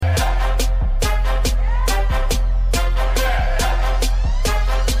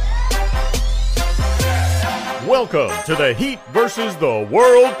Welcome to the Heat versus the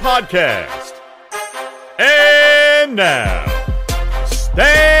World podcast. And now,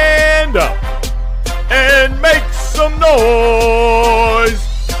 stand up and make some noise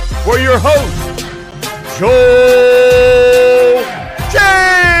for your host, Joel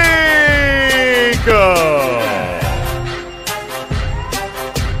Jacob.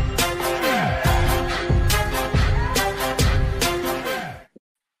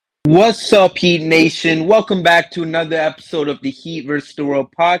 What's up, Heat Nation? Welcome back to another episode of the Heat vs. the World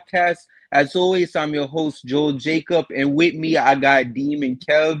podcast. As always, I'm your host, Joel Jacob, and with me, I got Deem and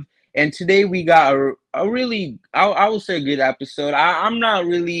Kev. And today we got a really, I would say, a good episode. I'm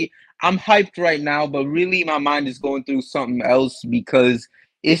hyped right now, but really my mind is going through something else because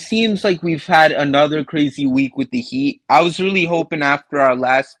it seems like we've had another crazy week with the Heat. I was really hoping after our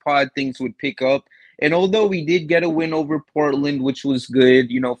last pod, things would pick up. And although we did get a win over Portland, which was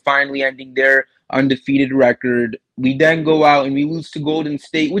good, finally ending their undefeated record, we then go out and we lose to Golden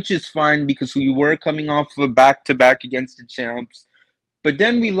State, which is fine because we were coming off of a back-to-back against the champs. But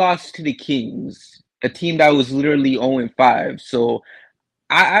then we lost to the Kings, a team that was literally 0-5. So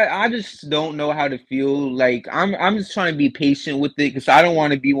I just don't know how to feel. Like, I'm just trying to be patient with it because I don't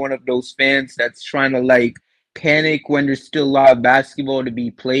want to be one of those fans that's trying to, panic when there's still a lot of basketball to be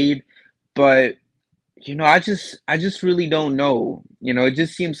played. But I just really don't know. It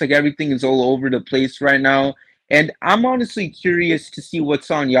just seems like everything is all over the place right now. And I'm honestly curious to see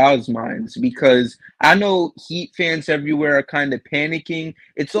what's on y'all's minds because I know Heat fans everywhere are kind of panicking.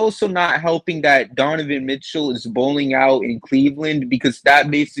 It's also not helping that Donovan Mitchell is bowling out in Cleveland because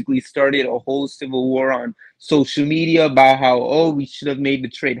that basically started a whole civil war on social media about how, we should have made the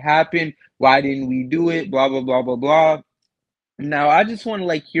trade happen. Why didn't we do it? Blah, blah, blah, blah, blah. Now, I just want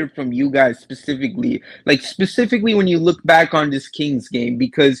to hear from you guys specifically, specifically when you look back on this Kings game,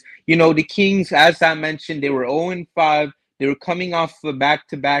 because, the Kings, as I mentioned, they were 0-5. They were coming off a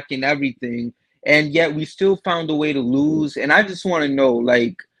back-to-back and everything, and yet we still found a way to lose. And I just want to know,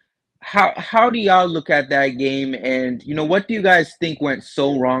 how do y'all look at that game? And, what do you guys think went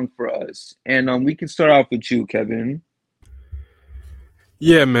so wrong for us? And we can start off with you, Kevin.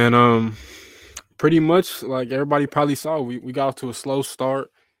 Yeah, man. Pretty much, like everybody probably saw, we got off to a slow start,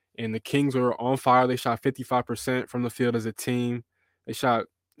 and the Kings were on fire. They shot 55% from the field as a team. They shot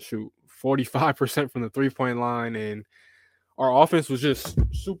 45% from the three-point line, and our offense was just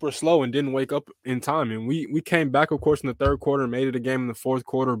super slow and didn't wake up in time. And we came back, of course, in the third quarter and made it a game in the fourth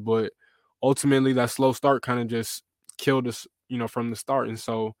quarter, but ultimately that slow start kind of just killed us, from the start. And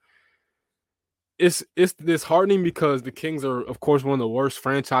so it's disheartening because the Kings are, of course, one of the worst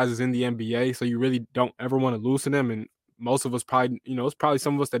franchises in the NBA. So you really don't ever want to lose to them. And most of us probably, it's probably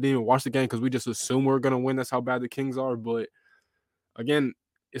some of us that didn't even watch the game because we just assume we're going to win. That's how bad the Kings are. But again,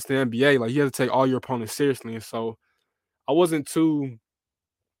 it's the NBA. You have to take all your opponents seriously. And so I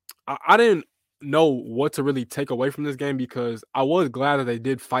didn't know what to really take away from this game because I was glad that they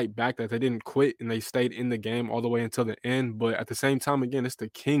did fight back, that they didn't quit and they stayed in the game all the way until the end. But at the same time, again, it's the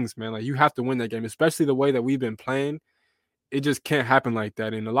Kings, man. You have to win that game, especially the way that we've been playing. It just can't happen like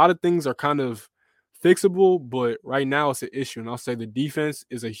that. And a lot of things are kind of fixable, but right now it's an issue. And I'll say the defense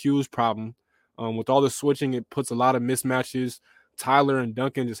is a huge problem. With all the switching, it puts a lot of mismatches. Tyler and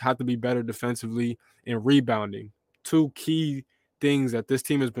Duncan just have to be better defensively and rebounding. Two key things that this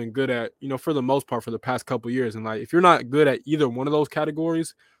team has been good at, for the most part for the past couple of years. And if you're not good at either one of those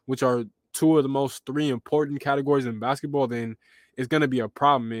categories, which are two of the three important categories in basketball, then it's going to be a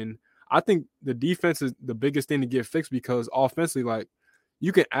problem. And I think the defense is the biggest thing to get fixed because offensively,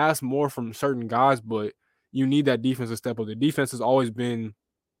 you can ask more from certain guys, but you need that defense to step up. The defense has always been,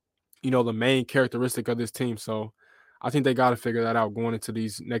 the main characteristic of this team. So I think they got to figure that out going into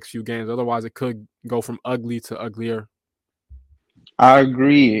these next few games. Otherwise, it could go from ugly to uglier. I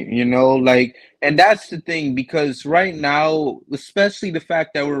agree, and that's the thing because right now, especially the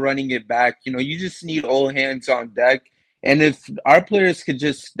fact that we're running it back, you just need all hands on deck. And if our players could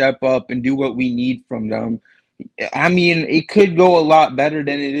just step up and do what we need from them, I mean, it could go a lot better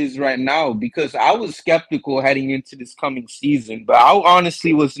than it is right now because I was skeptical heading into this coming season, but I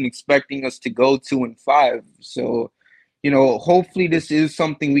honestly wasn't expecting us to go 2-5. So, hopefully this is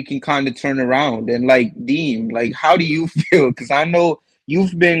something we can kind of turn around. And Deem, how do you feel? Because I know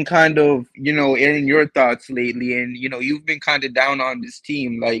you've been kind of, airing your thoughts lately and, you've been kind of down on this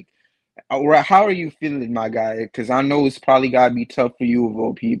team. How are you feeling, my guy? Because I know it's probably got to be tough for you of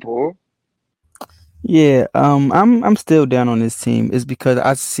all people. Yeah, I'm still down on this team. It's because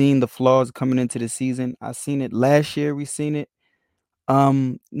I've seen the flaws coming into the season. I seen it last year. We seen it.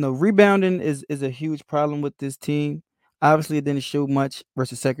 Rebounding is a huge problem with this team. Obviously, it didn't show much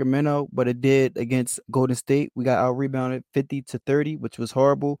versus Sacramento, but it did against Golden State. We got out rebounded 50-30, which was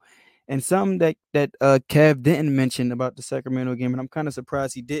horrible. And something that Kev didn't mention about the Sacramento game, and I'm kind of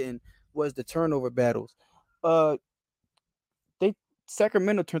surprised he didn't, was the turnover battles. Uh, they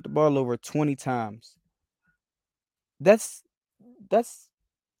Sacramento turned the ball over 20 times. That's that's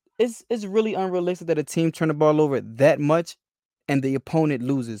it's really unrealistic that a team turn the ball over that much and the opponent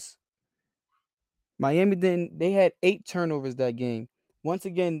loses. Miami didn't. They had 8 turnovers that game. Once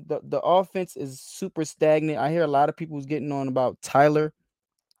again, the offense is super stagnant. I hear a lot of people was getting on about Tyler.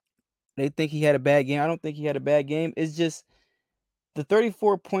 They think he had a bad game. I don't think he had a bad game. It's just the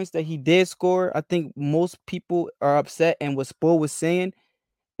 34 points that he did score. I think most people are upset, and what Spo was saying,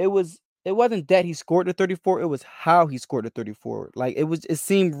 it wasn't that he scored the 34. It was how he scored the 34. Like it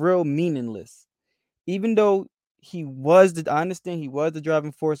seemed real meaningless. Even though I understand he was the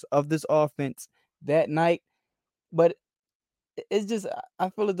driving force of this offense that night, but it's just I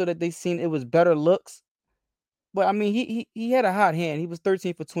feel as though that they seen it was better looks. But I mean, he had a hot hand. He was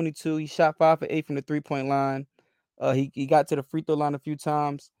 13 for 22. He shot 5 for 8 from the 3-point line. He got to the free throw line a few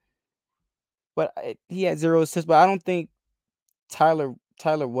times, but he had 0 assists. But I don't think Tyler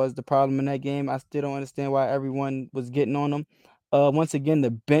was the problem in that game. I still don't understand why everyone was getting on him. Once again,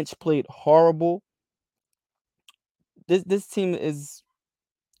 the bench played horrible. This team is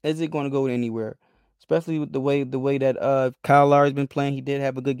it going to go anywhere? Especially with the way that Kyle Lowry's been playing. He did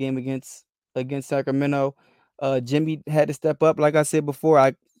have a good game against Sacramento. Jimmy had to step up. Like I said before,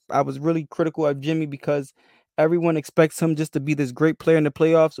 I was really critical of Jimmy because everyone expects him just to be this great player in the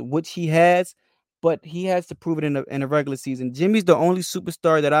playoffs, which he has, but he has to prove it in a regular season. Jimmy's the only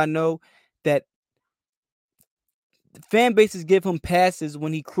superstar that I know that fan bases give him passes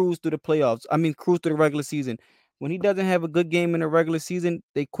when he cruised through the playoffs. I mean, cruise through the regular season. When he doesn't have a good game in the regular season,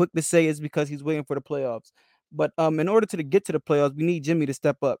 they quick to say it's because he's waiting for the playoffs. But in order to get to the playoffs, we need Jimmy to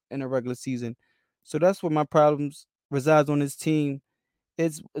step up in the regular season. So that's where my problems resides on this team.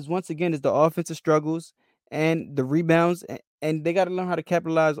 Is once again is the offensive struggles and the rebounds, and they got to learn how to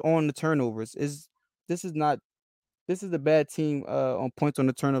capitalize on the turnovers. This is not this is a bad team on points on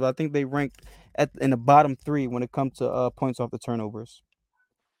the turnover. I think they ranked in the bottom 3 when it comes to points off the turnovers.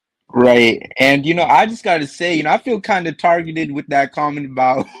 Right. And, I just got to say, I feel kind of targeted with that comment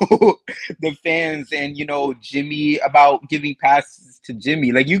about the fans and, Jimmy, about giving passes to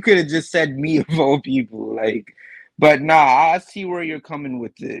Jimmy. Like, you could have just said me of all people. Like, but nah, I see where you're coming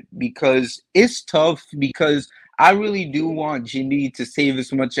with it because it's tough because I really do want Jimmy to save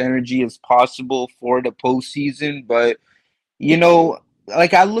as much energy as possible for the postseason. But you know,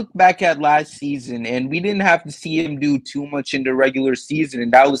 like I look back at last season and we didn't have to see him do too much in the regular season,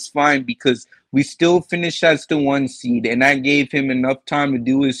 and that was fine because we still finished as the 1 seed, and that gave him enough time to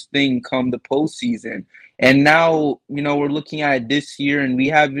do his thing come the postseason. And now, we're looking at it this year, and we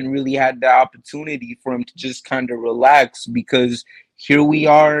haven't really had the opportunity for him to just kind of relax because here we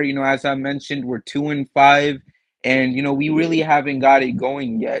are, as I mentioned, we're 2-5, and we really haven't got it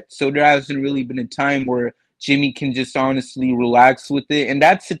going yet. So there hasn't really been a time where Jimmy can just honestly relax with it. And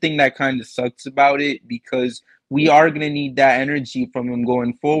that's the thing that kind of sucks about it because we are going to need that energy from him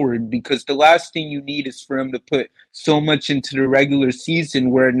going forward because the last thing you need is for him to put so much into the regular season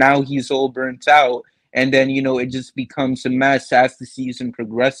where now he's all burnt out. And then, it just becomes a mess as the season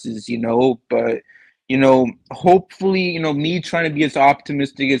progresses. But, hopefully, me trying to be as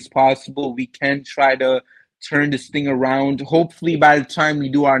optimistic as possible, we can try to turn this thing around. Hopefully, by the time we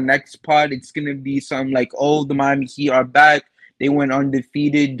do our next pod, it's going to be something like, oh, the Miami Heat are back. They went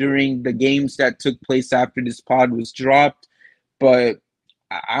undefeated during the games that took place after this pod was dropped. But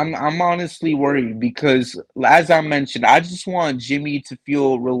I'm honestly worried because, as I mentioned, I just want Jimmy to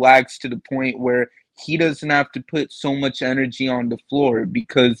feel relaxed to the point where he doesn't have to put so much energy on the floor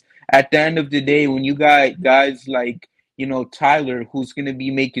because at the end of the day, when you got guys like Tyler, who's going to be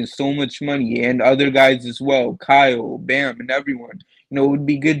making so much money, and other guys as well, Kyle, Bam, and everyone. It would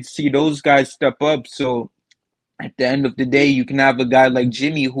be good to see those guys step up. So at the end of the day, you can have a guy like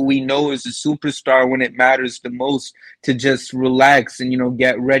Jimmy, who we know is a superstar when it matters the most, to just relax and,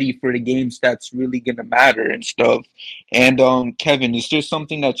 get ready for the games that's really going to matter and stuff. And Kevin, is there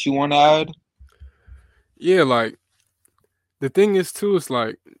something that you want to add? Yeah, like the thing is too, it's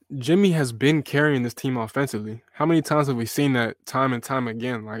like Jimmy has been carrying this team offensively. How many times have we seen that time and time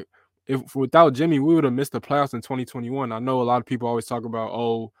again? Like if without Jimmy, we would have missed the playoffs in 2021. I know a lot of people always talk about,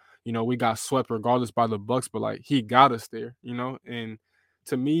 oh, we got swept regardless by the Bucks, but like he got us there, and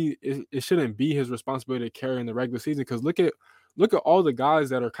to me, it shouldn't be his responsibility to carry in the regular season because look at all the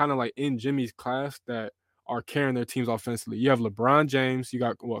guys that are kind of like in Jimmy's class that are carrying their teams offensively. You have LeBron James, you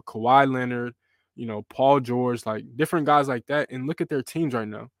got Kawhi Leonard, Paul George, like different guys like that. And look at their teams right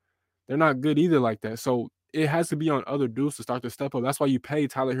now. They're not good either like that. So it has to be on other dudes to start to step up. That's why you pay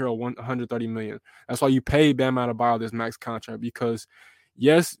Tyler Hero $130 million. That's why you pay Bam Adebayo this max contract, because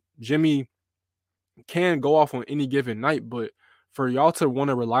yes, Jimmy can go off on any given night, but for y'all to want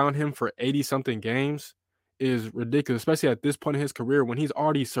to rely on him for 80-something games is ridiculous, especially at this point in his career when he's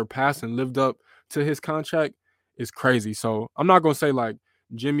already surpassed and lived up to his contract. Is crazy. So I'm not going to say like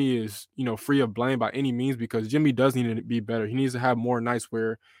Jimmy is, free of blame by any means, because Jimmy does need to be better. He needs to have more nights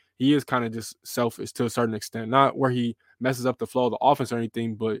where he is kind of just selfish to a certain extent, not where he messes up the flow of the offense or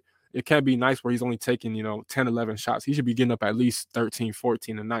anything, but it can't be nice where he's only taking, 10, 11 shots. He should be getting up at least 13,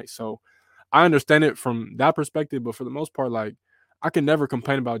 14 a night. So I understand it from that perspective, but for the most part, like, I can never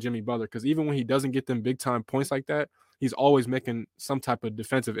complain about Jimmy Butler, because even when he doesn't get them big time points like that, he's always making some type of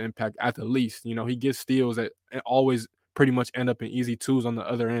defensive impact at the least. He gets steals that always pretty much end up in easy twos on the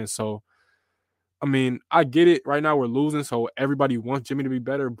other end. So, I mean, I get it. Right now we're losing, so everybody wants Jimmy to be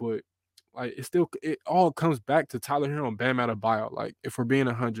better, but like it all comes back to Tyler Hero and Bam Adebayo. Like, if we're being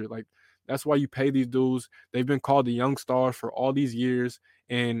 100, like, that's why you pay these dudes. They've been called the young stars for all these years,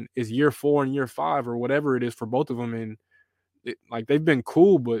 and it's year 4 and year 5 or whatever it is for both of them, and like, they've been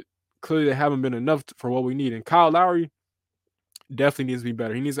cool, but clearly they haven't been enough for what we need. And Kyle Lowry definitely needs to be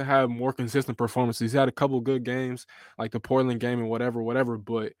better. He needs to have more consistent performances. He's had a couple good games, like the Portland game and whatever,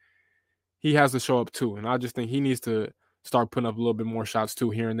 but he has to show up too. And I just think he needs to start putting up a little bit more shots too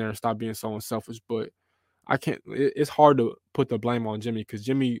here and there and stop being so unselfish. But it's hard to put the blame on Jimmy, because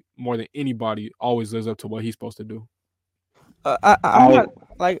Jimmy, more than anybody, always lives up to what he's supposed to do. I'm not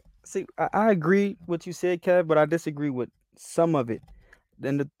like, see, I agree with what you said, Kev, but I disagree with some of it.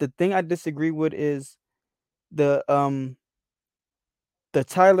 Then the thing I disagree with is the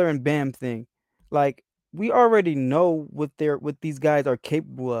Tyler and Bam thing. Like, we already know what these guys are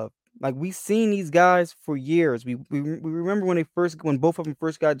capable of. Like, we've seen these guys for years. We remember when both of them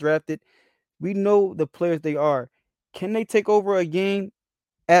first got drafted. We know the players they are. Can they take over a game?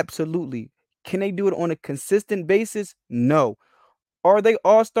 Absolutely. Can they do it on a consistent basis? No. Are they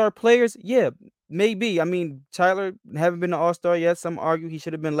all-star players? Yeah, maybe. I mean, Tyler haven't been an all-star yet. Some argue he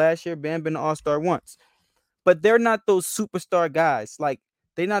should have been last year. Bam been an all-star once. But they're not those superstar guys. Like,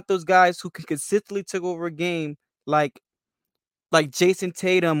 they're not those guys who can consistently take over a game like Jason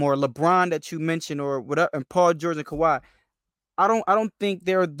Tatum or LeBron that you mentioned, or whatever, and Paul George and Kawhi. I don't think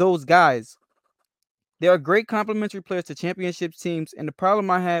they're those guys. They are great complementary players to championship teams. And the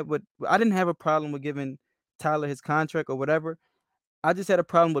problem I didn't have a problem with giving Tyler his contract or whatever. I just had a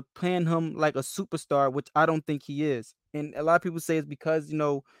problem with playing him like a superstar, which I don't think he is. And a lot of people say it's because,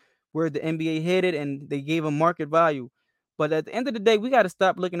 where the NBA headed and they gave him market value. But at the end of the day, we got to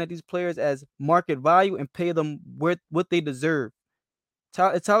stop looking at these players as market value and pay them what they deserve.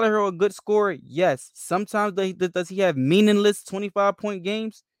 Is Tyler Hero a good scorer? Yes. Sometimes does he have meaningless 25-point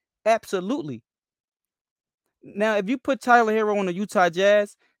games? Absolutely. Now, if you put Tyler Hero on the Utah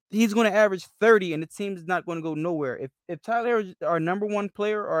Jazz, he's going to average 30, and the team is not going to go nowhere. If Tyler Hero is our number 1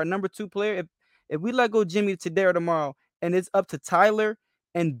 player or our number 2 player, if we let go Jimmy today or tomorrow, and it's up to Tyler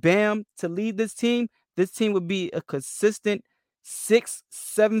and Bam to lead this team would be a consistent 6,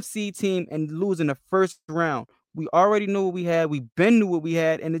 7 seed team and lose in the first round. We already knew what we had. We knew what we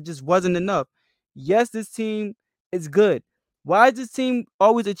had, and it just wasn't enough. Yes, this team is good. Why does this team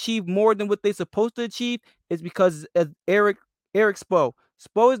always achieve more than what they're supposed to achieve? It's because of Eric Spo.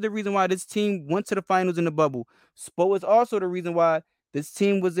 Spo is the reason why this team went to the finals in the bubble. Spo is also the reason why this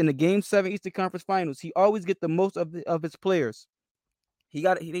team was in the Game 7 Eastern Conference Finals. He always gets the most of his players. He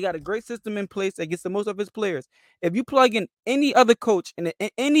got a great system in place that gets the most of his players. If you plug in any other coach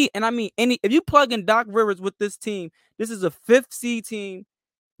if you plug in Doc Rivers with this team, this is a 5th seed team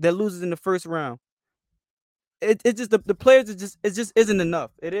that loses in the first round. It just the players it just isn't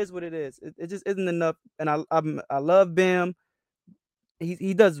enough. It is what it is. It just isn't enough. And I love Bam.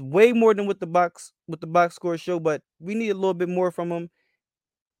 He does way more than what the box score show, but we need a little bit more from him.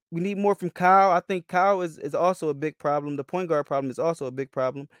 We need more from Kyle. I think Kyle is also a big problem. The point guard problem is also a big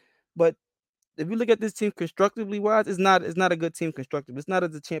problem. But if you look at this team constructively wise, it's not a good team constructively. It's not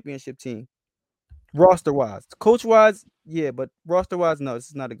a championship team. Roster wise, coach wise, yeah, but roster wise, no, this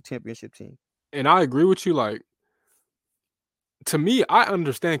is not a championship team. And I agree with you. Like, to me, I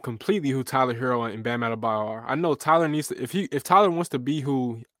understand completely who Tyler Hero and Bam Adebayo are. I know Tyler needs to, if Tyler wants to be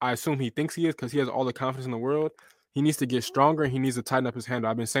who I assume he thinks he is, because he has all the confidence in the world, he needs to get stronger and he needs to tighten up his handle.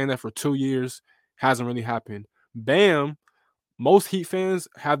 I've been saying that for 2 years. Hasn't really happened. Bam, most Heat fans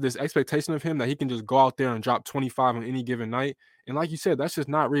have this expectation of him that he can just go out there and drop 25 on any given night. And like you said, that's just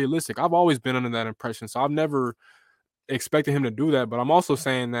not realistic. I've always been under that impression. So I've never expected him to do that. But I'm also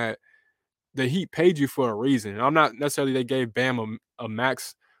saying that the Heat paid you for a reason. I'm not necessarily they gave Bam a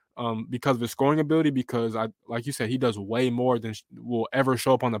max because of his scoring ability, because like you said, he does way more than will ever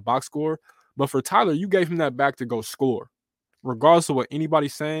show up on the box score. But for Tyler, you gave him that back to go score. Regardless of what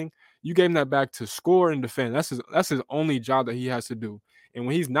anybody's saying, you gave him that back to score and defend. That's his only job that he has to do. And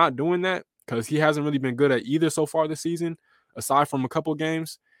when he's not doing that, because he hasn't really been good at either so far this season, aside from a couple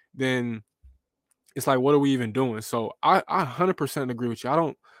games, then it's like, what are we even doing? So I 100% agree with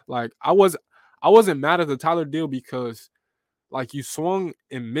you. I wasn't mad at the Tyler deal because like you swung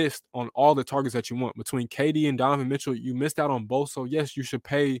and missed on all the targets that you want between KD and Donovan Mitchell. You missed out on both. So yes, you should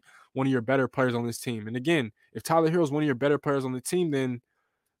pay one of your better players on this team. And again, if Tyler Hero is one of your better players on the team, then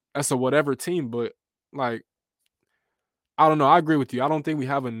that's a whatever team. But like, I don't know. I agree with you. I don't think we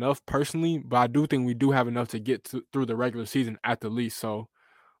have enough personally, but I do think we do have enough to get through the regular season at the least. So,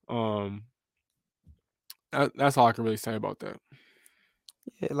 that's all I can really say about that.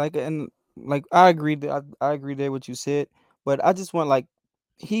 Yeah, I agree. I agree there what you said, but I just want like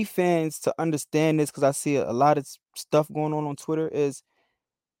Heat fans to understand this because I see a lot of stuff going on Twitter. Is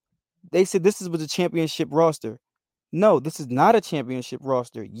they said this was a championship roster. No, this is not a championship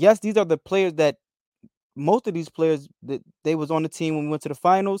roster. Yes, these are the players that most of these players that they was on the team when we went to the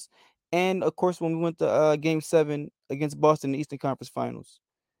finals, and of course when we went to Game 7 against Boston in the Eastern Conference Finals.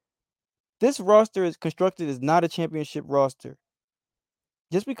 This roster is constructed as not a championship roster.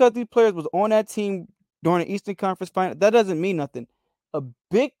 Just because these players was on that team during the Eastern Conference Final, that doesn't mean nothing. A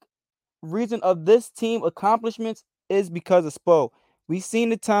big reason of this team accomplishments is because of Spo. We've seen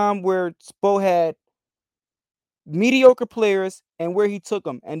the time where Spo had mediocre players and where he took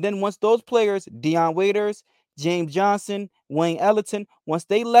them. And then once those players, Dion Waiters, James Johnson, Wayne Ellington, once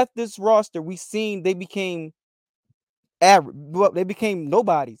they left this roster, we seen they became average. Well, they became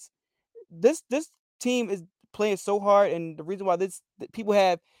nobodies. This team is playing so hard, and the reason why people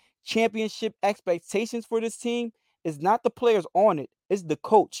have championship expectations for this team is not the players on it, it's the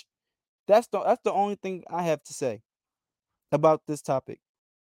coach. That's the only thing I have to say about this topic.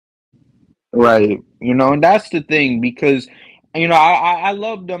 Right. And that's the thing because, I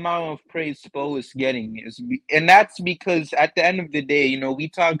love the amount of praise Spo is getting. And that's because at the end of the day, we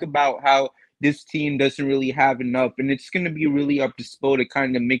talk about how this team doesn't really have enough, and it's going to be really up to Spo to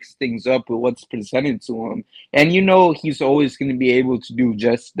kind of mix things up with what's presented to him. And, he's always going to be able to do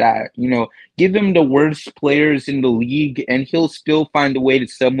just that. Give him the worst players in the league, and he'll still find a way to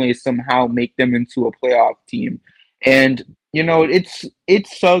some way, somehow make them into a playoff team. And it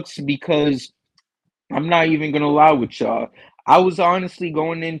sucks because I'm not even gonna lie with y'all. I was honestly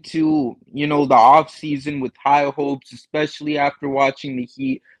going into, the off season with high hopes, especially after watching the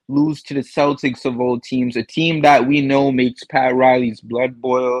Heat lose to the Celtics of all teams, a team that we know makes Pat Riley's blood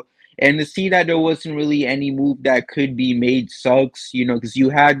boil. And to see that there wasn't really any move that could be made sucks, because you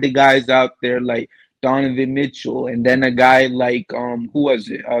had the guys out there like Donovan Mitchell, and then a guy like who was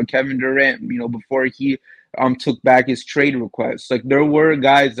it? Kevin Durant, before he took back his trade request. Like there were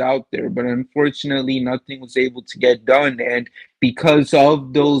guys out there, but unfortunately nothing was able to get done. And because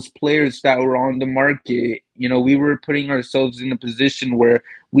of those players that were on the market, we were putting ourselves in a position where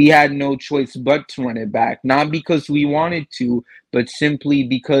we had no choice but to run it back. Not because we wanted to, but simply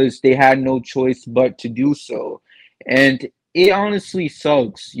because they had no choice but to do so. And it honestly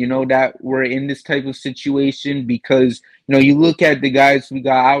sucks, that we're in this type of situation because, you look at the guys we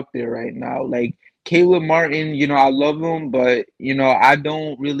got out there right now, like Caleb Martin, I love him, but, I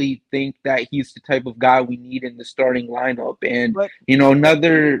don't really think that he's the type of guy we need in the starting lineup. And,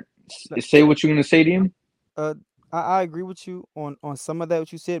 say what you're going to say to him. I agree with you on some of that,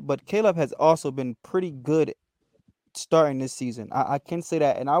 what you said, but Caleb has also been pretty good starting this season. I can say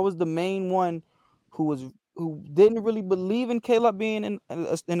that. And I was the main one who didn't really believe in Caleb being in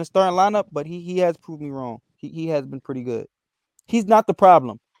a starting lineup, but he has proved me wrong. He has been pretty good. He's not the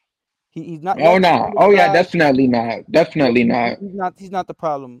problem. He's not. Oh no! Oh yeah, definitely not. Definitely not. He's not the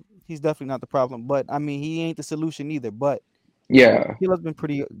problem. He's definitely not the problem. But I mean, he ain't the solution either. But yeah, Caleb's been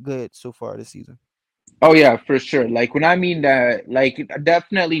pretty good so far this season. Oh yeah, for sure. Like when I mean that, like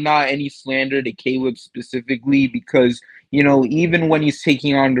definitely not any slander to Caleb specifically because even when he's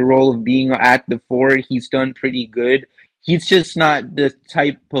taking on the role of being at the four, he's done pretty good. He's just not the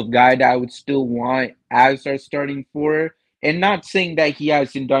type of guy that I would still want as our starting four. And not saying that he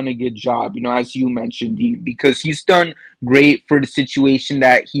hasn't done a good job, as you mentioned, Dean, because he's done great for the situation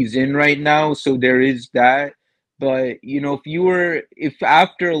that he's in right now. So there is that. But if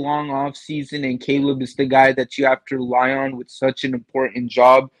after a long off season and Caleb is the guy that you have to rely on with such an important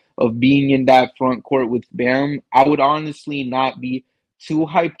job of being in that front court with Bam, I would honestly not be too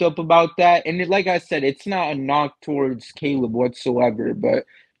hyped up about that. And like I said, it's not a knock towards Caleb whatsoever, but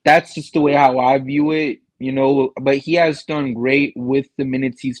that's just the way how I view it, but he has done great with the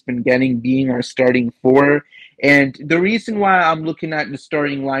minutes he's been getting being our starting four. And the reason why I'm looking at the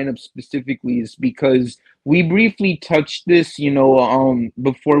starting lineup specifically is because we briefly touched this,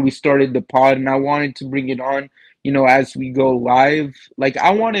 before we started the pod, and I wanted to bring it on, as we go live. Like, I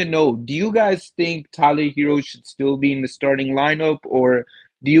want to know, do you guys think Tyler Hero should still be in the starting lineup, or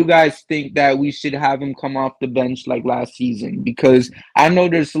do you guys think that we should have him come off the bench like last season? Because I know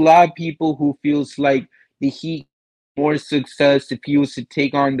there's a lot of people who feels like the Heat more success if he was to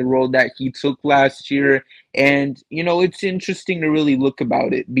take on the role that he took last year. And it's interesting to really look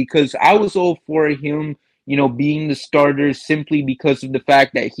about it because I was all for him, being the starter simply because of the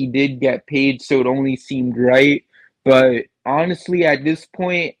fact that he did get paid, so it only seemed right. But honestly, at this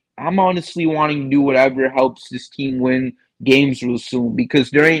point, I'm honestly wanting to do whatever helps this team win games real soon because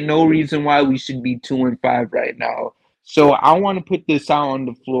there ain't no reason why we should be 2-5 right now. So I want to put this out on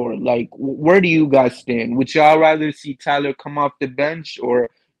the floor. Like, where do you guys stand? Would y'all rather see Tyler come off the bench, or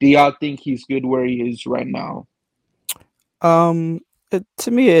do y'all think he's good where he is right now?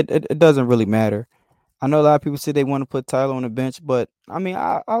 To me, it doesn't really matter. I know a lot of people say they want to put Tyler on the bench, but I mean,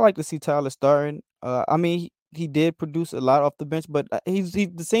 I like to see Tyler starting. I mean, he did produce a lot off the bench, but he's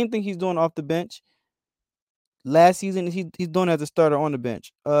the same thing he's doing off the bench last season. He's doing as a starter on the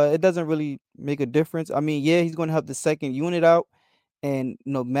bench. It doesn't really make a difference. I mean, yeah, he's going to help the second unit out, and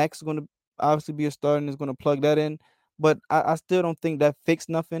Max is going to obviously be a starter and is going to plug that in. But I still don't think that fixed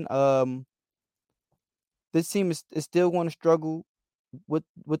nothing. This team is still going to struggle with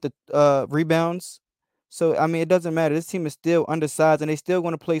the rebounds. So I mean, it doesn't matter. This team is still undersized, and they still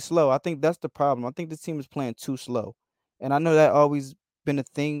going to play slow. I think that's the problem. I think this team is playing too slow, and I know that always been a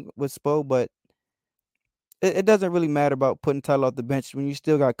thing with Spo, but it doesn't really matter about putting Tyler off the bench when you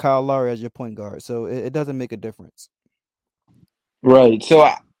still got Kyle Lowry as your point guard. So it doesn't make a difference. Right. So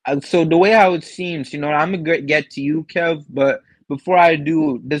the way how it seems, I'm gonna get to you, Kev, but before I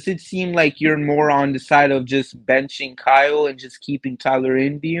do, does it seem like you're more on the side of just benching Kyle and just keeping Tyler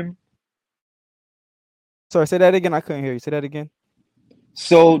in, Diem? Sorry, say that again. I couldn't hear you. Say that again.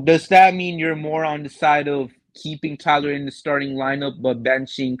 So does that mean you're more on the side of keeping Tyler in the starting lineup but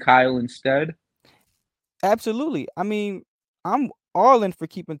benching Kyle instead? Absolutely. I mean, I'm all in for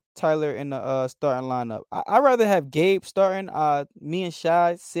keeping Tyler in the starting lineup. I'd rather have Gabe starting. Me and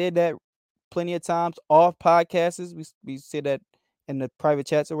Shy said that plenty of times off podcasts. We said that in the private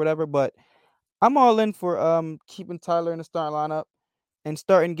chats or whatever. But I'm all in for keeping Tyler in the starting lineup and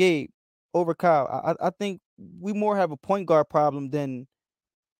starting Gabe over Kyle. I think we more have a point guard problem than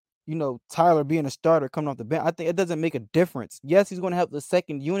Tyler being a starter coming off the bench. I think it doesn't make a difference. Yes, he's going to help the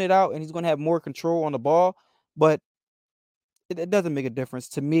second unit out and he's going to have more control on the ball, but it doesn't make a difference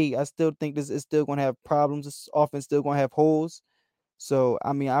to me. I still think this is still going to have problems. This offense still going to have holes. So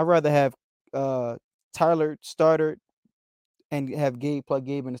I mean, I'd rather have Tyler starter and have plug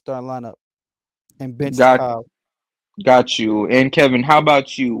Gabe in the starting lineup and bench Got Kyle. got you. And Kevin, how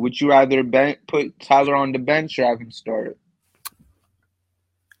about you? Would you rather put Tyler on the bench or have him start?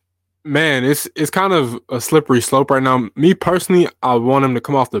 Man, it's kind of a slippery slope right now. Me personally, I want him to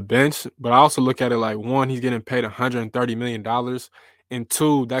come off the bench, but I also look at it like one, he's getting paid $130 million, and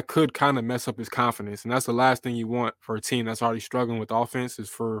two, that could kind of mess up his confidence. And that's the last thing you want for a team that's already struggling with offense is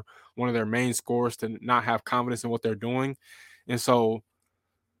for one of their main scorers to not have confidence in what they're doing. And so,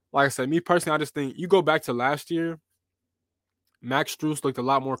 like I said, me personally, I just think you go back to last year, Max Strus looked a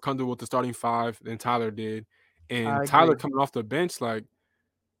lot more comfortable with the starting five than Tyler did. I And Tyler agree. coming off the bench, like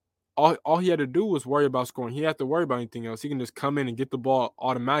all he had to do was worry about scoring. He had to worry about anything else. He can just come in and get the ball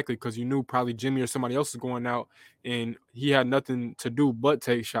automatically because you knew probably Jimmy or somebody else was going out, and he had nothing to do but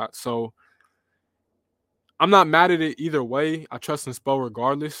take shots. So I'm not mad at it either way. I trust in Spo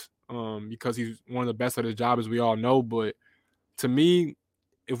regardless, because he's one of the best at his job, as we all know. But to me,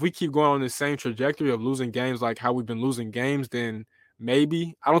 if we keep going on this same trajectory of losing games like how we've been losing games, then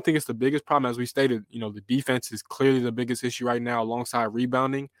maybe I don't think it's the biggest problem. As we stated, the defense is clearly the biggest issue right now alongside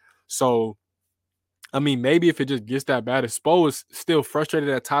rebounding. So I mean, maybe if it just gets that bad, if Spo is still frustrated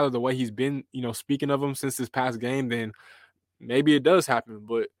at Tyler the way he's been, speaking of him since this past game, then maybe it does happen.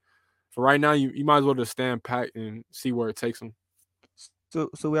 But for right now, you might as well just stand pat and see where it takes him.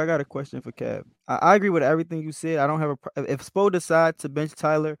 So I got a question for Kev. I agree with everything you said. I don't have if Spo decides to bench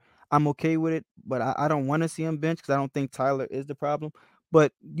Tyler, I'm okay with it. But I don't want to see him bench because I don't think Tyler is the problem.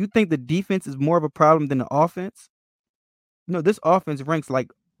 But you think the defense is more of a problem than the offense? This offense ranks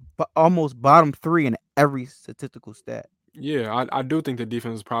like almost bottom 3 in every statistical stat. Yeah, I do think the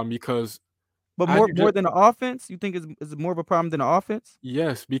defense is a problem because But as you more just than the offense, you think is more of a problem than the offense?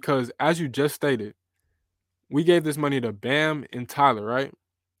 because as you just stated, we gave this money to Bam and Tyler, right?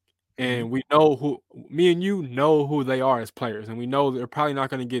 And we know me and you know who they are as players, and we know they're probably not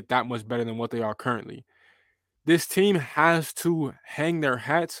going to get that much better than what they are currently. This team has to hang their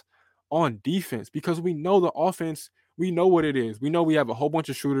hats on defense because we know the offense, we know what it is. We know we have a whole bunch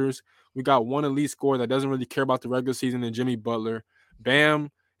of shooters. We got one elite scorer that doesn't really care about the regular season and Jimmy Butler. Bam,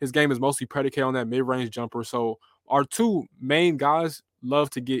 his game is mostly predicated on that mid-range jumper. So our two main guys love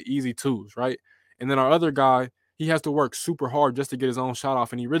to get easy twos, right? And then our other guy, he has to work super hard just to get his own shot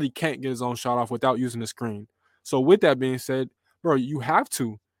off, and he really can't get his own shot off without using the screen. So with that being said, bro, you have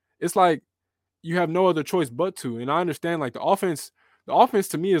to. It's like you have no other choice but to. And I understand like the offense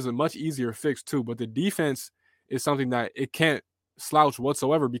to me is a much easier fix too, but the defense is something that it can't slouch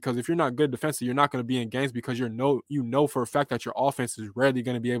whatsoever because if you're not good defensively, you're not going to be in games because you know for a fact that your offense is rarely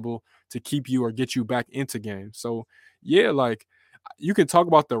going to be able to keep you or get you back into games. So yeah, like you can talk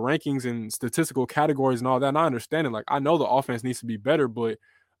about the rankings and statistical categories and all that. And I understand it. Like I know the offense needs to be better, but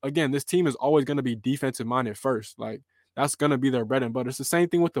again, this team is always going to be defensive minded first. Like that's gonna be their bread and butter. It's the same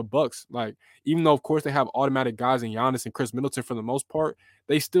thing with the Bucks. Like, even though of course they have automatic guys in Giannis and Chris Middleton for the most part,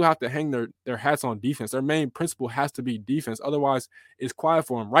 they still have to hang their hats on defense. Their main principle has to be defense. Otherwise, it's quiet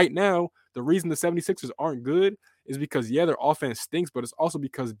for them. Right now, the reason the 76ers aren't good is because yeah, their offense stinks, but it's also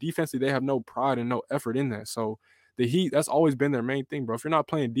because defensively they have no pride and no effort in that. So the Heat, that's always been their main thing, bro. If you're not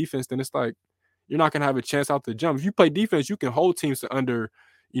playing defense, then it's like you're not gonna have a chance out the jump. If you play defense, you can hold teams to under,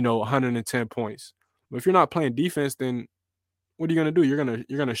 110 points. But if you're not playing defense, then what are you gonna do? You're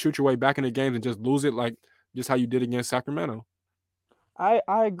gonna shoot your way back in the games and just lose it like just how you did against Sacramento. I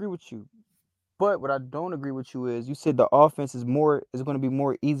agree with you. But what I don't agree with you is you said the offense is going to be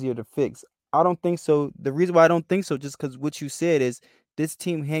more easier to fix. I don't think so. The reason why I don't think so, just because what you said is this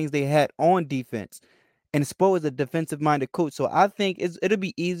team hangs their hat on defense, and Spo is a defensive minded coach. So I think it'll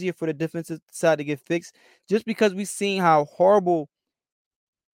be easier for the defensive side to get fixed, just because we've seen how horrible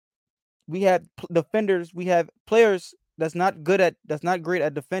we have defenders, we have players that's not great at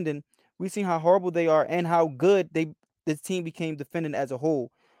defending. We've seen how horrible they are and how good this team became defending as a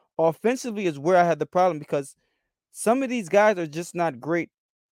whole. Offensively is where I had the problem because some of these guys are just not great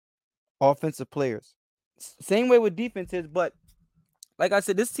offensive players. Same way with defenses, but like I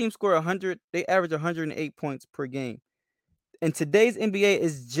said, this team scored 100. They average 108 points per game. And today's NBA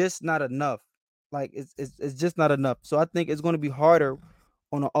is just not enough. Like it's just not enough. So I think it's going to be harder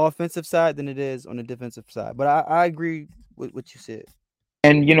on the offensive side than it is on the defensive side. But I agree with what you said.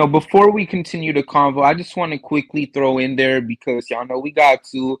 And before we continue the convo, I just want to quickly throw in there because y'all know we got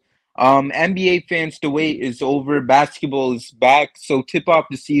to. NBA fans, the wait is over. Basketball is back. So tip off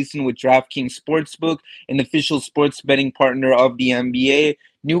the season with DraftKings Sportsbook, an official sports betting partner of the NBA.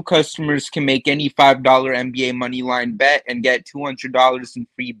 New customers can make any $5 NBA moneyline bet and get $200 in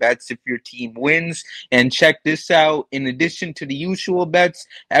free bets if your team wins. And check this out. In addition to the usual bets,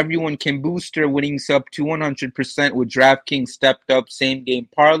 everyone can boost their winnings up to 100% with DraftKings stepped up same game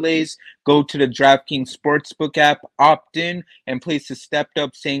parlays. Go to the DraftKings Sportsbook app, opt in, and place a stepped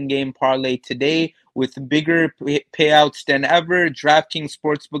up same game parlay today. With bigger payouts than ever, DraftKings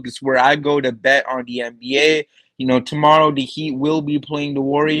Sportsbook is where I go to bet on the NBA. Tomorrow the Heat will be playing the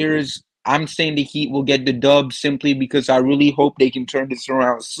Warriors. I'm saying the Heat will get the dub simply because I really hope they can turn this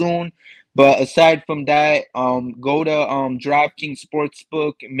around soon. But aside from that, go to DraftKings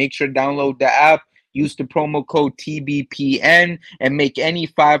Sportsbook. Make sure to download the app. Use the promo code TBPN and make any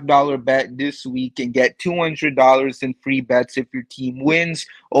 $5 bet this week and get $200 in free bets if your team wins.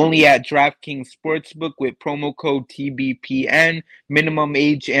 Only at DraftKings Sportsbook with promo code TBPN. Minimum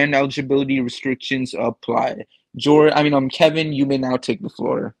age and eligibility restrictions apply. Kevin, you may now take the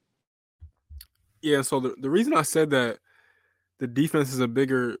floor. Yeah, so the reason I said that the defense is a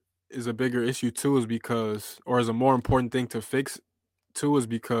bigger issue too is because, or is a more important thing to fix too, is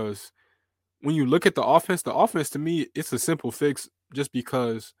because when you look at the offense to me, it's a simple fix just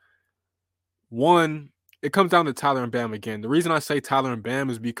because one, it comes down to Tyler and Bam again. The reason I say Tyler and Bam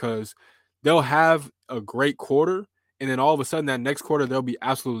is because they'll have a great quarter, and then all of a sudden that next quarter they'll be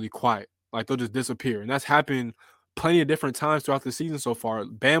absolutely quiet. Like they'll just disappear. And that's happened plenty of different times throughout the season so far.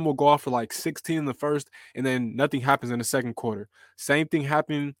 Bam will go off for like 16 in the first, and then nothing happens in the second quarter. Same thing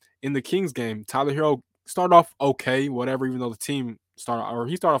happened in the Kings game. Tyler Hero started off okay, whatever, even though the team he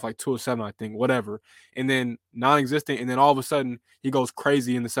started off like 2 of 7, I think, whatever. And then non-existent, and then all of a sudden he goes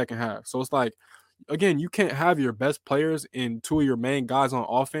crazy in the second half. So it's like, again, you can't have your best players and two of your main guys on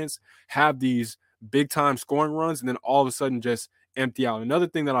offense have these big time scoring runs and then all of a sudden just empty out. Another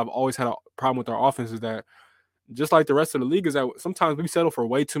thing that I've always had a problem with our offense is that just like the rest of the league is that sometimes we settle for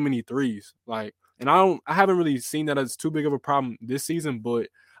way too many threes. Like, and I haven't really seen that as too big of a problem this season, but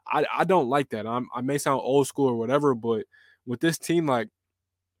I don't like that. I may sound old school or whatever, but with this team, like,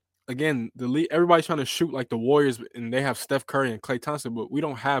 again, the league, everybody's trying to shoot like the Warriors, and they have Steph Curry and Klay Thompson, but we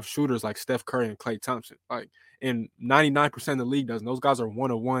don't have shooters like Steph Curry and Klay Thompson. Like, and 99% of the league doesn't. Those guys are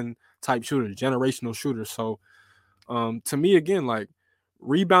one-on-one type shooters, generational shooters. So, to me, again, like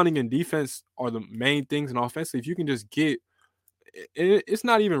rebounding and defense are the main things. And offensively, if you can just get, it's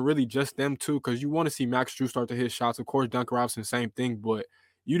not even really just them two, because you want to see Max Drew start to hit shots. Of course, Duncan Robinson, same thing, but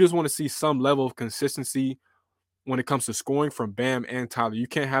you just want to see some level of consistency when it comes to scoring from Bam and Tyler. You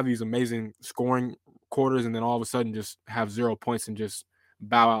can't have these amazing scoring quarters and then all of a sudden just have 0 points and just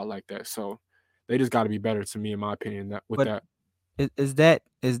bow out like that. So they just got to be better, to me, in my opinion. That with But that, is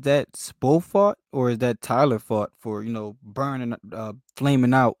that Spo fault or is that Tyler fault for burning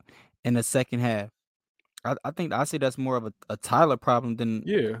flaming out in the second half? I think I say that's more of a Tyler problem than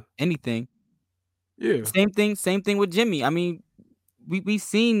yeah, anything. yeah. Same thing with Jimmy. I mean, we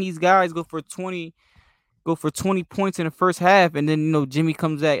seen these guys go for 20 points in the first half, and then Jimmy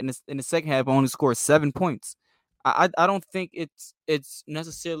comes back in the second half only scores 7 points. I don't think it's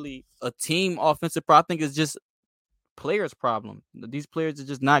necessarily a team offensive problem. I think it's just players' problem. These players are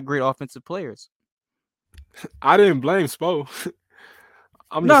just not great offensive players. I didn't blame Spo.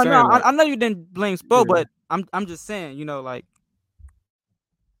 I'm No, just saying, like, I know you didn't blame Spo, yeah. but I'm just saying, like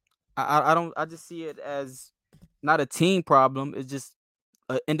I just see it as not a team problem. It's just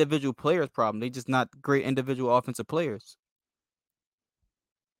an individual players problem. They just not great individual offensive players.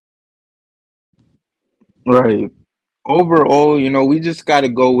 Right. Overall, we just got to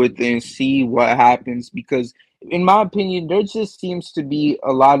go with it and see what happens because, in my opinion, there just seems to be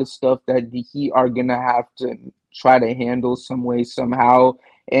a lot of stuff that the Heat are going to have to try to handle some way, somehow.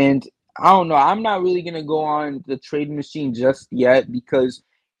 And I don't know. I'm not really going to go on the trade machine just yet because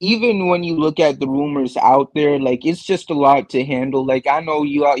even when you look at the rumors out there, like, it's just a lot to handle. Like, I know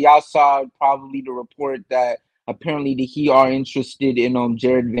y'all saw probably the report that apparently the Heat are interested in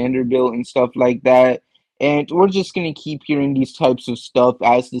Jared Vanderbilt and stuff like that. And we're just going to keep hearing these types of stuff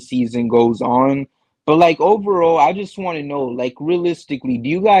as the season goes on. But, like, overall, I just want to know, like, realistically, do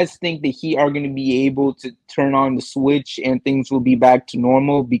you guys think the Heat are going to be able to turn on the switch and things will be back to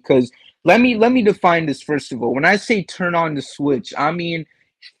normal? Because let me define this first of all. When I say turn on the switch, I mean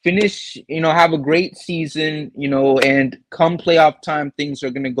finish, have a great season, and come playoff time, things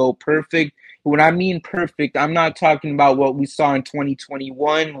are going to go perfect. When I mean perfect, I'm not talking about what we saw in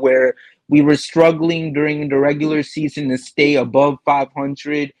 2021 where we were struggling during the regular season to stay above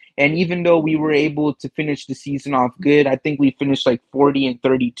 500. And even though we were able to finish the season off good, I think we finished like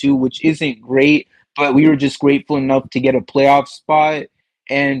 40-32, which isn't great, but we were just grateful enough to get a playoff spot.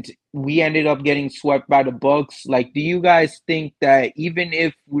 And we ended up getting swept by the Bucks. Like, do you guys think that even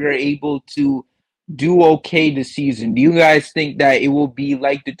if we're able to do okay this season, do you guys think that it will be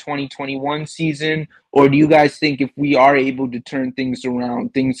like the 2021 season? Or do you guys think if we are able to turn things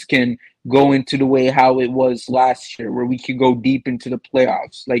around, things can go into the way how it was last year, where we could go deep into the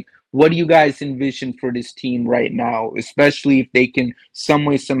playoffs? Like, what do you guys envision for this team right now, especially if they can some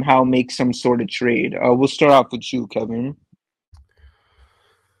way, somehow make some sort of trade? We'll start off with you, Kevin.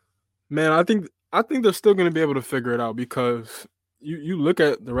 Man, I think they're still going to be able to figure it out because you look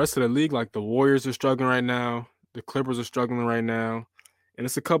at the rest of the league, like the Warriors are struggling right now, the Clippers are struggling right now, and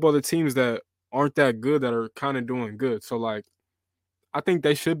it's a couple other teams that aren't that good that are kind of doing good. So, like, I think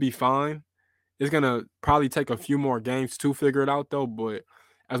they should be fine. It's going to probably take a few more games to figure it out, though. But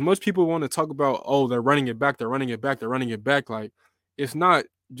as much people want to talk about, oh, they're running it back, they're running it back, they're running it back, like, it's not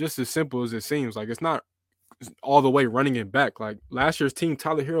just as simple as it seems. Like, it's not all the way running it back. Like last year's team,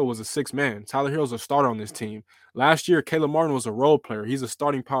 Tyler Hero was a 6-man. Tyler Hero's a starter on this team. Last year, Caleb Martin was a role player. He's a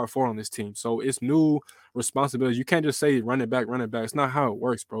starting power forward on this team. So it's new responsibilities. You can't just say run it back, run it back. It's not how it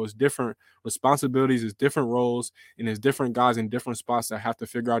works, bro. It's different responsibilities, it's different roles, and it's different guys in different spots that have to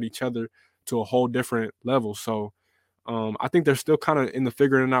figure out each other to a whole different level. So I think they're still kind of in the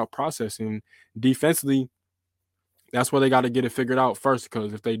figuring it out process. And defensively, that's where they got to get it figured out first,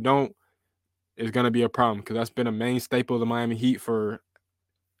 because if they don't, it's going to be a problem, because that's been a main staple of the Miami Heat for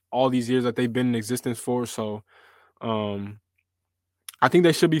all these years that they've been in existence for. So I think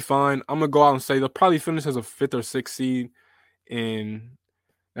they should be fine. I'm going to go out and say they'll probably finish as a 5th or 6th seed, and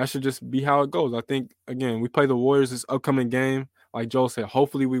that should just be how it goes. I think, again, we play the Warriors this upcoming game. Like Joel said,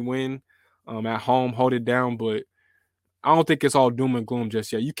 hopefully we win at home, hold it down, but I don't think it's all doom and gloom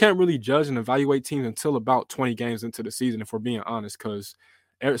just yet. You can't really judge and evaluate teams until about 20 games into the season, if we're being honest, because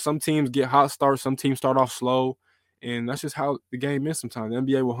some teams get hot starts, some teams start off slow, and that's just how the game is sometimes. The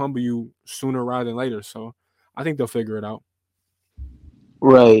NBA will humble you sooner rather than later, so I think they'll figure it out.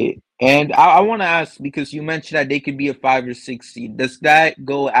 Right. And I want to ask, because you mentioned that they could be a 5 or 6 seed. Does that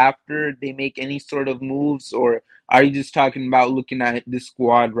go after they make any sort of moves, or are you just talking about looking at the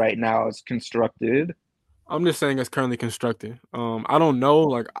squad right now as constructed? I'm just saying it's currently constructed. I don't know.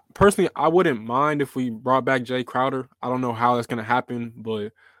 Like personally, I wouldn't mind if we brought back Jay Crowder. I don't know how that's gonna happen,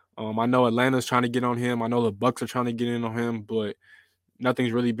 but I know Atlanta's trying to get on him. I know the Bucks are trying to get in on him, but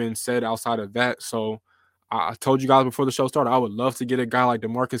nothing's really been said outside of that. So I told you guys before the show started, I would love to get a guy like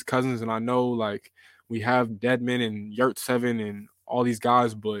DeMarcus Cousins, and I know like we have Deadman and Yurt7 and all these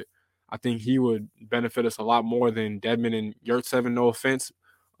guys, but I think he would benefit us a lot more than Deadman and Yurt7. No offense,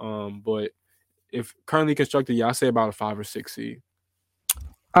 but if currently constructed, yeah, I say about a 5 or 6 seed.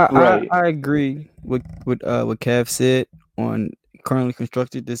 Right. I agree with what Kev said on currently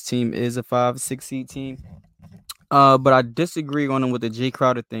constructed. This team is a 5-6 seed team. But I disagree on him with the Jay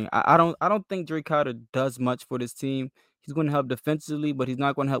Crowder thing. I don't think Jay Crowder does much for this team. He's going to help defensively, but he's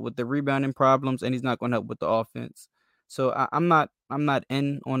not going to help with the rebounding problems, and he's not going to help with the offense. So I'm not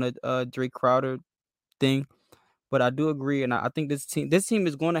in on a Jay Crowder thing, but I do agree, and I think this team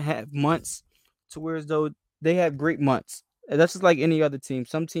is going to have months to where as though they have great months. And that's just like any other team.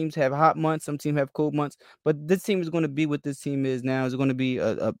 Some teams have hot months, some teams have cold months, but this team is going to be what this team is now. It's going to be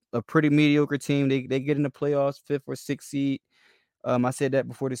a pretty mediocre team. They get in the playoffs, 5th or 6th seed. I said that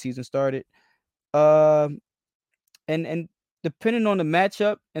before the season started. Um, and depending on the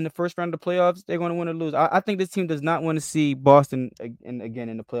matchup in the first round of the playoffs, they're going to win or lose. I think this team does not want to see Boston again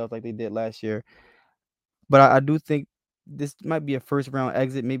in the playoffs like they did last year. But I do think this might be a first round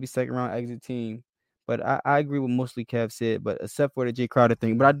exit, maybe second round exit team. But I agree with mostly Kev said, but except for the Jay Crowder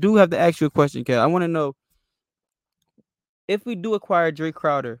thing. But I do have to ask you a question, Kev. I want to know if we do acquire Jay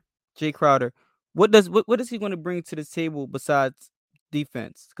Crowder, what is he going to bring to the table besides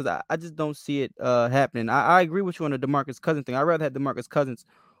defense? Because I just don't see it happening. I agree with you on the DeMarcus Cousins thing. I'd rather have DeMarcus Cousins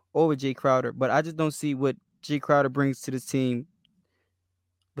over Jay Crowder, but I just don't see what Jay Crowder brings to this team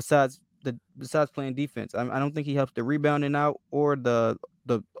besides playing defense. I don't think he helps the rebounding out or the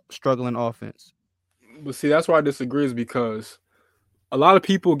struggling offense. But see, that's why I disagree, is because a lot of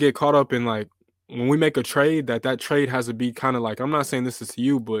people get caught up in like when we make a trade, that trade has to be kind of like, I'm not saying this is to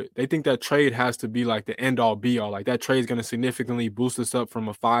you, but they think that trade has to be like the end all be all. Like that trade is going to significantly boost us up from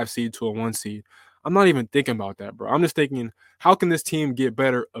a 5 seed to a 1 seed. I'm not even thinking about that, bro. I'm just thinking, how can this team get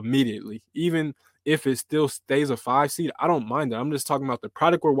better immediately? Even if it still stays a 5 seed, I don't mind that. I'm just talking about the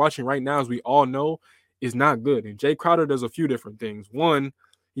product we're watching right now, as we all know, is not good. And Jay Crowder does a few different things. One,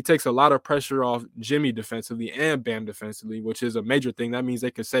 he takes a lot of pressure off Jimmy defensively and Bam defensively, which is a major thing. That means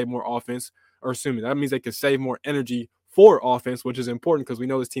they can save more offense, or assuming that means they can save more energy for offense, which is important because we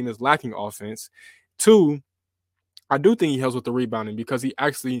know this team is lacking offense. Two, I do think he helps with the rebounding because he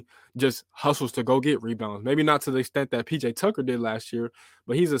actually just hustles to go get rebounds. Maybe not to the extent that PJ Tucker did last year,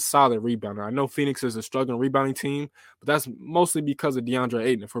 but he's a solid rebounder. I know Phoenix is a struggling rebounding team, but that's mostly because of DeAndre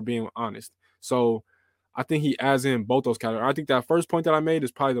Ayton, if we're being honest. So I think he adds in both those categories. I think that first point that I made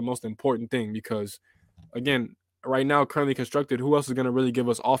is probably the most important thing because, again, right now, currently constructed, who else is going to really give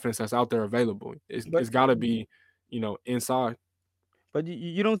us offense that's out there available? It's got to be, inside. But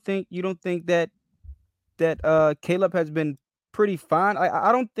you don't think that Caleb has been pretty fine?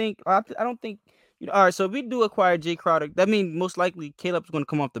 I don't think all right, so if we do acquire Jay Crowder, that means most likely Caleb's going to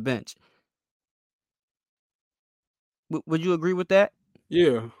come off the bench. Would you agree with that?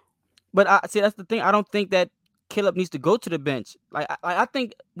 Yeah. But I see that's the thing. I don't think that Caleb needs to go to the bench. I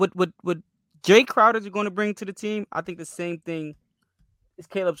think what Jay Crowder's going to bring to the team, I think the same thing as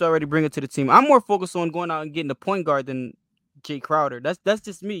Caleb's already bringing to the team. I'm more focused on going out and getting a point guard than Jay Crowder. That's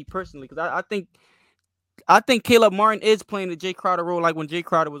just me personally, because I think Caleb Martin is playing the Jay Crowder role like when Jay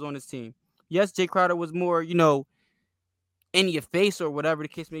Crowder was on his team. Yes, Jay Crowder was more, in your face or whatever the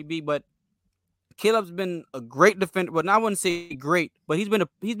case may be, but Caleb's been a great defender. Well, I wouldn't say great, but he's been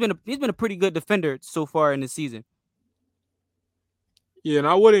a pretty good defender so far in the season. Yeah, and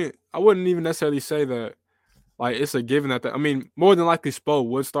I wouldn't even necessarily say that like it's a given that I mean, more than likely Spo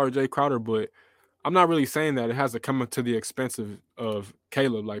would start Jay Crowder, but I'm not really saying that it has to come to the expense of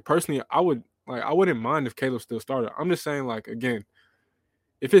Caleb. Like personally, I wouldn't mind if Caleb still started. I'm just saying, like, again,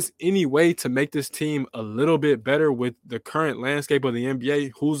 if it's any way to make this team a little bit better with the current landscape of the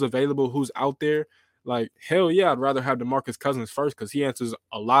NBA, who's available, who's out there, like, hell yeah, I'd rather have DeMarcus Cousins first because he answers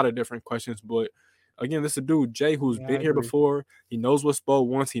a lot of different questions. But again, this is a dude, Jay, who's been here before. He knows what Spo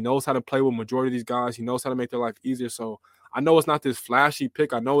wants. He knows how to play with majority of these guys. He knows how to make their life easier. So I know it's not this flashy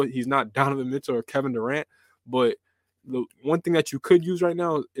pick. I know he's not Donovan Mitchell or Kevin Durant, but the one thing that you could use right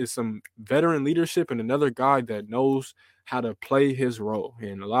now is some veteran leadership and another guy that knows how to play his role.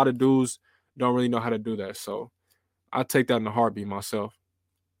 And a lot of dudes don't really know how to do that. So I take that in a heartbeat myself.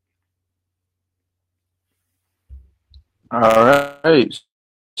 All right.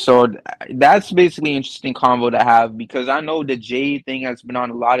 So that's basically an interesting convo to have because I know the Jay thing has been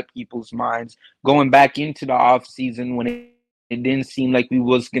on a lot of people's minds going back into the off season when it didn't seem like we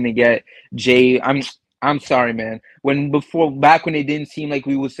was gonna get Jay. I'm sorry, man. When it didn't seem like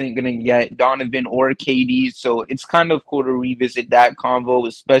we wasn't gonna get Donovan or KD, so it's kind of cool to revisit that convo,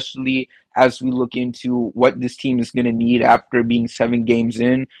 especially as we look into what this team is gonna need after being 7 games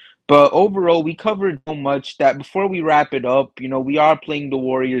in. But overall, we covered so much that before we wrap it up, we are playing the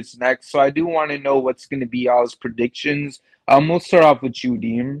Warriors next. So I do want to know what's going to be y'all's predictions. We'll start off with you,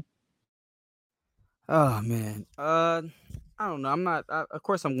 Deem. Oh man. I don't know. Of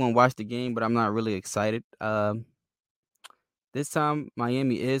course, I'm going to watch the game, but I'm not really excited. This time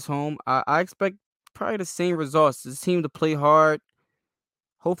Miami is home. I expect probably the same results. This team to play hard.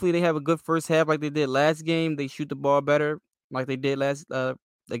 Hopefully, they have a good first half like they did last game. They shoot the ball better like they did last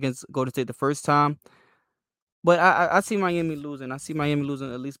against Golden State the first time. But I see Miami losing. I see Miami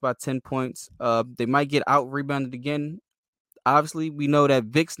losing at least by 10 points. They might get out rebounded again. Obviously, we know that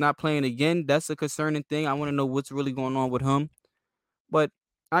Vic's not playing again. That's a concerning thing. I want to know what's really going on with him. But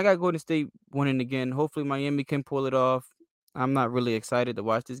I got Golden State winning again. Hopefully, Miami can pull it off. I'm not really excited to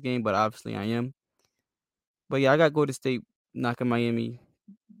watch this game, but obviously I am. But yeah, I got Golden State knocking Miami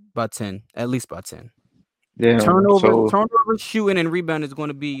by 10, at least by 10. Damn. Turnover, shooting, and rebound is going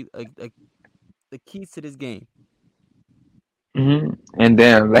to be the keys to this game. And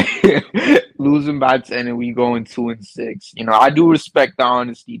damn, like losing by 10 and we going 2-6. I do respect the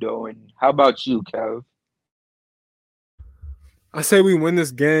honesty though. And how about you, Kev? I say we win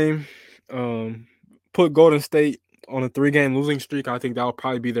this game. Put Golden State on a 3-game losing streak. I think that'll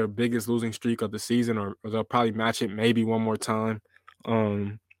probably be their biggest losing streak of the season, or they'll probably match it maybe one more time.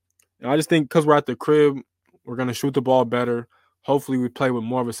 I just think because we're at the crib, we're gonna shoot the ball better. Hopefully, we play with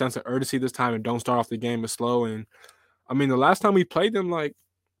more of a sense of urgency this time and don't start off the game as slow. And I mean, the last time we played them,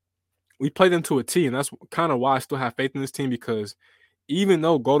 we played them to a T, and that's kind of why I still have faith in this team because even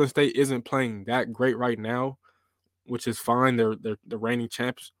though Golden State isn't playing that great right now, which is fine, they're the reigning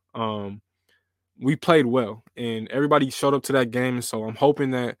champs. We played well, and everybody showed up to that game. So I'm hoping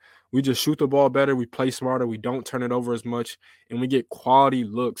that we just shoot the ball better, we play smarter, we don't turn it over as much, and we get quality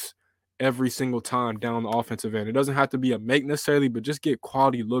looks every single time down the offensive end. It doesn't have to be a make necessarily, but just get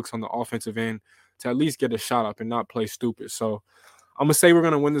quality looks on the offensive end to at least get a shot up and not play stupid. So I'm going to say we're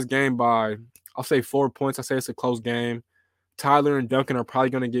going to win this game by, I'll say 4 points. I say it's a close game. Tyler and Duncan are probably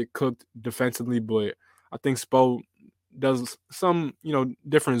going to get cooked defensively, but I think Spo does some,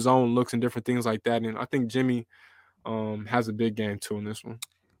 different zone looks and different things like that. And I think Jimmy has a big game too in this one.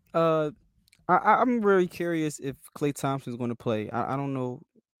 I'm very curious if Klay Thompson's going to play. I don't know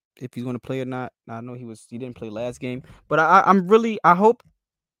if he's going to play or not. I know he didn't play last game, but I hope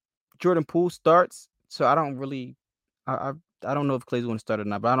Jordan Poole starts. So I don't really, I don't know if Klay's going to start or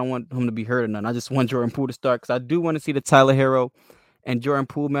not, but I don't want him to be hurt or nothing. I just want Jordan Poole to start because I do want to see the Tyler Hero and Jordan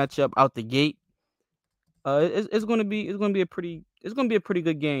Poole matchup out the gate. It's going to be a pretty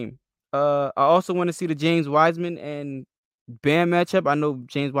good game. I also want to see the James Wiseman and Bam matchup. I know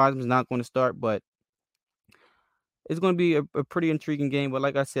James Wiseman's not going to start, but it's going to be a pretty intriguing game. But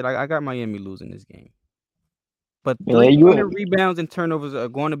like I said, I got Miami losing this game. But 300 rebounds and turnovers are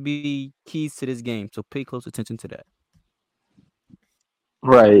going to be keys to this game, so pay close attention to that.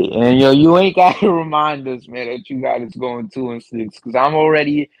 Right, and you ain't got to remind us, man, that you got us going 2-6 because I'm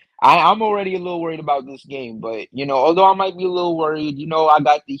already a little worried about this game. But although I might be a little worried, I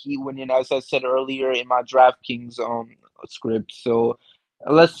got the Heat winning, as I said earlier in my DraftKings script. So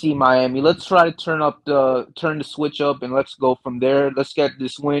let's see, Miami. Let's try to turn the switch up, and let's go from there. Let's get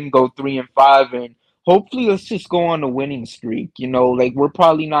this win, go 3-5, and hopefully let's just go on a winning streak. We're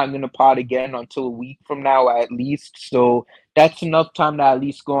probably not gonna pod again until a week from now at least. So that's enough time to at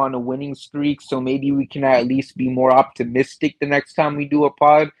least go on a winning streak. So maybe we can at least be more optimistic the next time we do a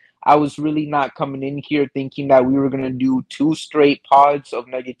pod. I was really not coming in here thinking that we were gonna do 2 straight pods of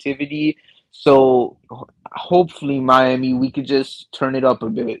negativity. So hopefully, Miami, we could just turn it up a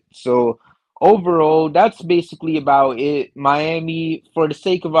bit. So overall, that's basically about it. Miami, for the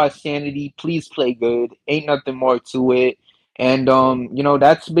sake of our sanity, please play good. Ain't nothing more to it. And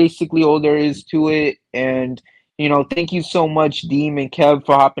that's basically all there is to it. And thank you so much, Deem and Kev,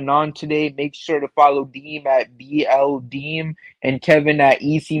 for hopping on today. Make sure to follow Deem at BLDeem and Kevin at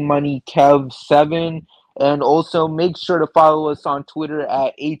EasyMoneyKev7. And also make sure to follow us on Twitter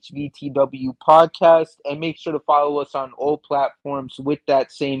at HVTW Podcast. And make sure to follow us on all platforms with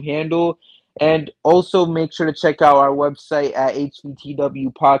that same handle. And also make sure to check out our website at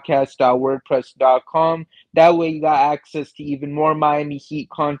hvtwpodcast.wordpress.com. That way you got access to even more Miami Heat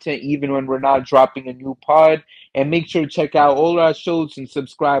content even when we're not dropping a new pod. And make sure to check out all our shows and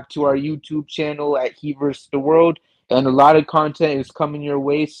subscribe to our YouTube channel at Heat vs. the World. And a lot of content is coming your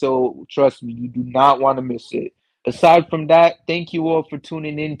way, so trust me, you do not want to miss it. Aside from that, thank you all for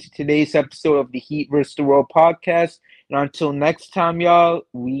tuning in to today's episode of the Heat vs. the World podcast. And until next time, y'all,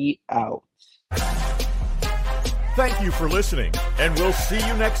 we out. Thank you for listening, and we'll see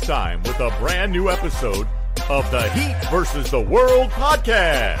you next time with a brand new episode of the Heat vs. the World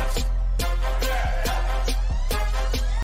podcast.